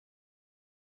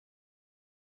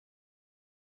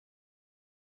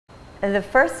The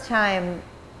first time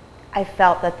I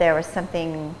felt that there was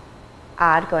something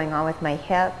odd going on with my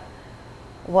hip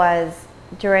was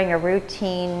during a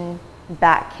routine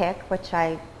back kick, which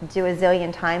I do a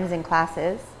zillion times in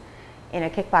classes, in a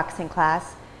kickboxing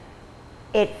class.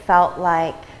 It felt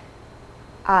like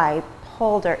I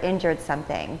pulled or injured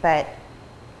something, but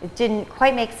it didn't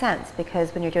quite make sense,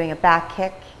 because when you're doing a back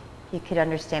kick, you could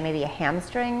understand maybe a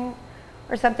hamstring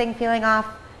or something feeling off,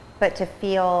 but to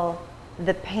feel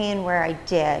the pain where I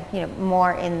did, you know,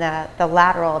 more in the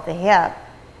lateral of the hip,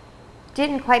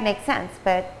 didn't quite make sense.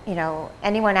 But, you know,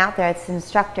 anyone out there that's an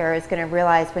instructor is going to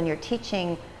realize when you're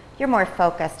teaching, you're more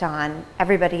focused on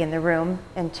everybody in the room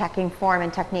and checking form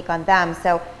and technique on them.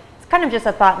 So it's kind of just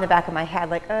a thought in the back of my head,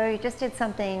 like, oh, you just did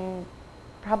something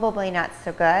probably not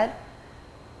so good.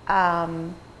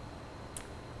 And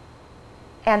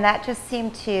that just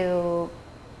seemed to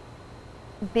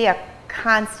be a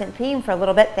constant theme for a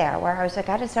little bit there, where I was like,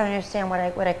 I just don't understand what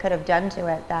I could have done to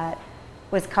it that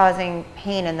was causing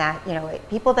pain. And that, you know,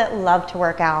 people that love to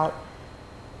work out,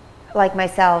 like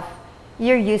myself,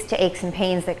 you're used to aches and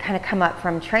pains that kind of come up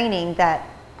from training that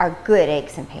are good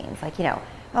aches and pains. Like, you know,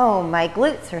 oh, my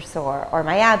glutes are sore or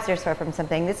my abs are sore from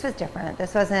something. This was different.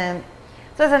 This wasn't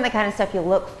the kind of stuff you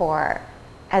look for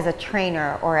as a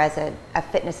trainer or as a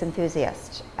fitness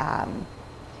enthusiast.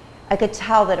 I could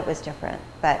tell that it was different,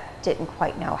 but didn't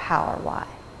quite know how or why.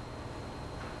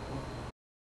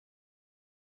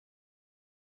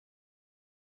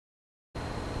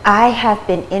 I have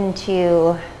been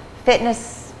into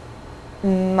fitness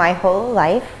my whole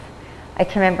life. I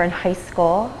can remember in high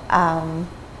school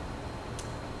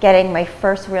getting my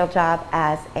first real job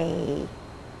as a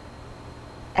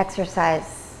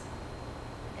exercise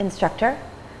instructor,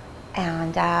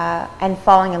 and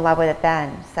falling in love with it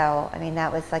then. So, I mean,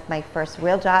 that was like my first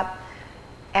real job.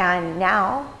 And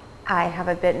now I have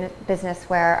a business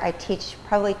where I teach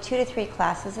probably 2 to 3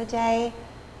 classes a day.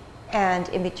 And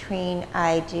in between,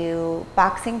 I do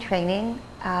boxing training,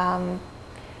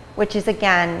 which is,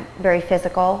 again, very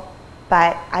physical,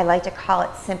 but I like to call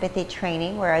it sympathy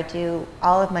training, where I do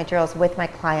all of my drills with my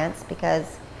clients,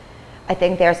 because I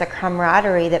think there's a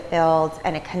camaraderie that builds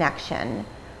and a connection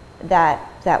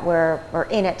that we're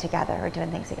in it together, or doing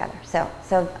things together. So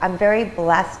I'm very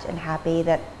blessed and happy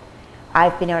that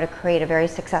I've been able to create a very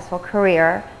successful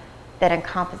career that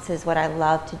encompasses what I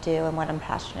love to do and what I'm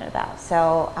passionate about.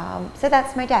 So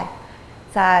that's my day.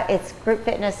 It's group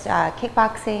fitness,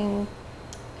 kickboxing,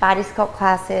 body sculpt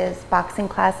classes, boxing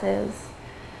classes,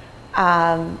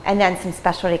 and then some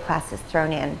specialty classes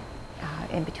thrown in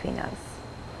between those.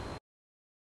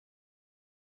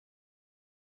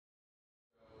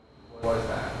 What was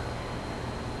that?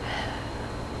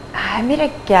 I'm going to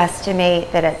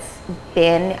guesstimate that it's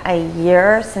been a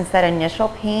year since that initial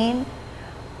pain.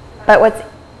 But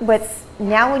what's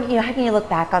now, when you look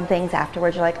back on things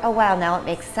afterwards, you're like, oh wow, now it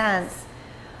makes sense.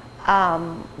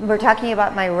 We're talking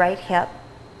about my right hip,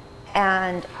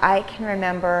 and I can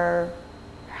remember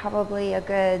probably a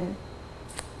good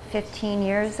 15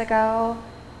 years ago,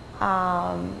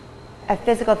 a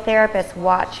physical therapist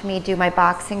watched me do my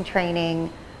boxing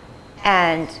training,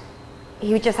 and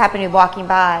he just happened to be walking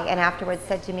by, and afterwards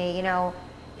said to me, you know,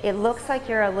 it looks like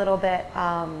you're a little bit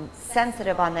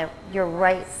sensitive on your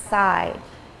right side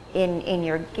in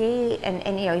your gait,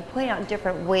 and you know, he pointed out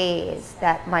different ways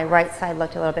that my right side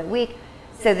looked a little bit weak.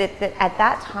 So that at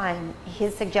that time,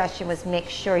 his suggestion was make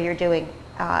sure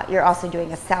you're also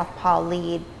doing a southpaw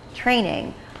lead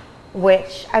training,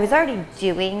 which I was already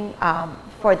doing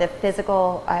for the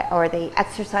physical or the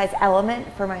exercise element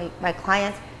for my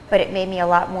clients, but it made me a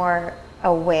lot more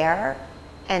aware.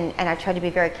 And I tried to be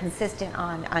very consistent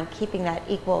on keeping that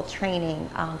equal training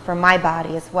for my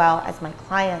body as well as my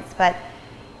clients. But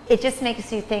it just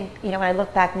makes you think, you know, when I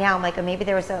look back now, I'm like, oh, maybe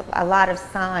there was a lot of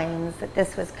signs that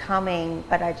this was coming,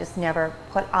 but I just never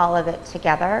put all of it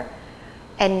together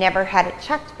and never had it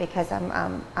checked, because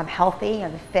I'm healthy,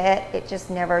 I'm fit. It just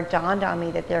never dawned on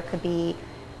me that there could be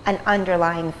an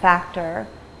underlying factor,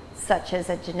 such as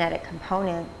a genetic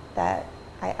component, that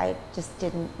I just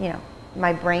didn't, you know,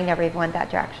 my brain never even went that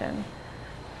direction.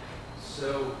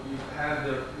 So you had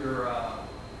your about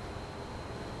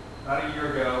a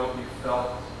year ago, you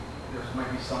felt there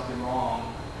might be something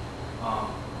wrong.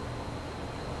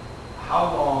 How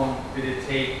long did it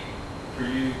take for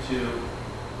you to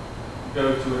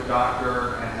go to a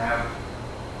doctor and have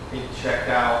it checked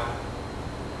out?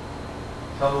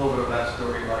 Tell a little bit of that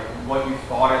story, like what you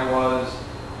thought it was,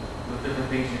 the different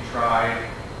things you tried,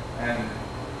 and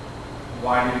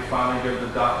why did you finally go to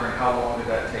the doctor, and how long did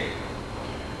that take?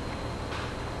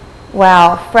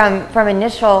 Well, from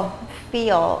initial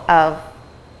feel of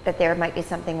that there might be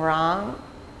something wrong,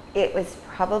 it was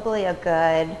probably a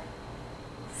good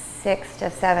 6 to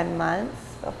 7 months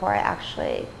before I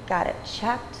actually got it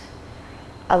checked.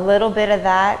 A little bit of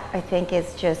that, I think,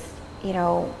 is just, you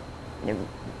know,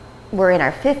 we're in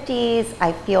our 50s.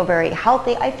 I feel very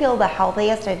healthy. I feel the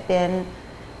healthiest I've been,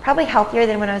 probably healthier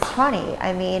than when I was 20.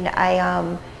 I mean,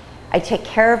 I take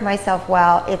care of myself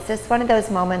well. It's just one of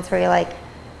those moments where you're like,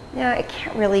 you know, it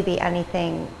can't really be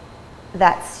anything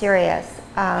that serious.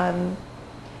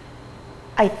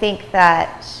 I think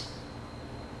that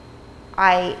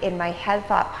I, in my head,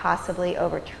 thought possibly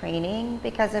overtraining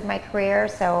because of my career.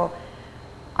 So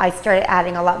I started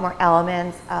adding a lot more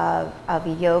elements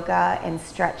of yoga and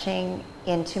stretching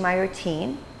into my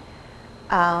routine.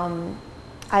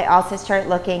 I also started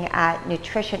looking at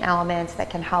nutrition elements that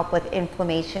can help with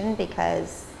inflammation,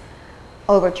 because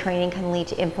overtraining can lead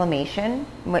to inflammation,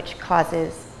 which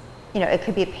causes, you know, it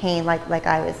could be a pain like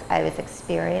I was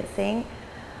experiencing.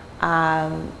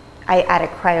 I added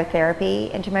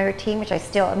cryotherapy into my routine, which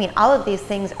I mean, all of these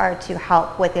things are to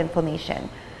help with inflammation.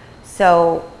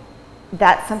 So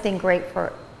that's something great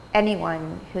for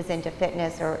anyone who's into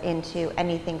fitness or into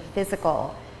anything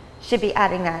physical, should be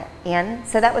adding that in.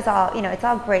 So that was all, you know, it's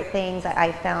all great things.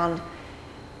 I found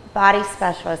body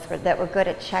specialists that were good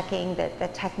at checking the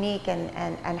technique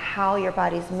and how your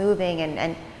body's moving.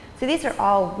 And so these are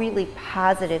all really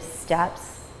positive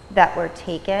steps that were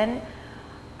taken.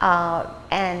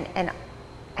 And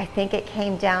I think it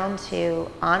came down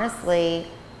to, honestly,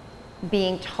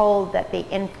 being told that the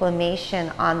inflammation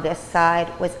on this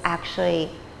side was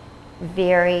actually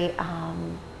very,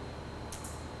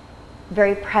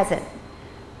 very present.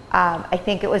 I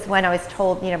think it was when I was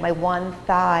told, you know, my one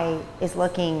thigh is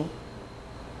looking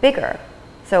bigger.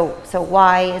 So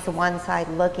why is one side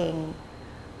looking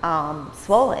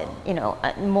swollen, you know,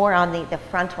 more on the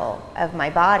frontal of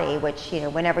my body, which, you know,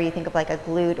 whenever you think of like a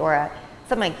glute or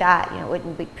something like that, you know, it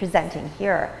wouldn't be presenting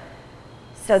here.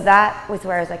 So that was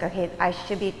where I was like, okay, I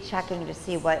should be checking to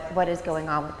see what is going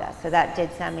on with this. So that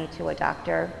did send me to a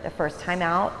doctor the first time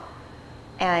out.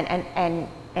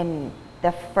 And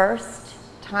the first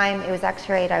time it was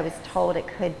x-rayed, I was told it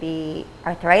could be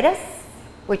arthritis,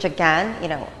 which again, you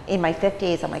know, in my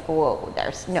 50s, I'm like, whoa,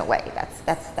 there's no way,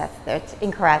 that's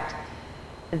incorrect.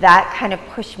 That kind of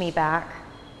pushed me back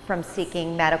from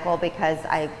seeking medical, because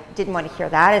I didn't want to hear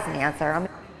that as an answer.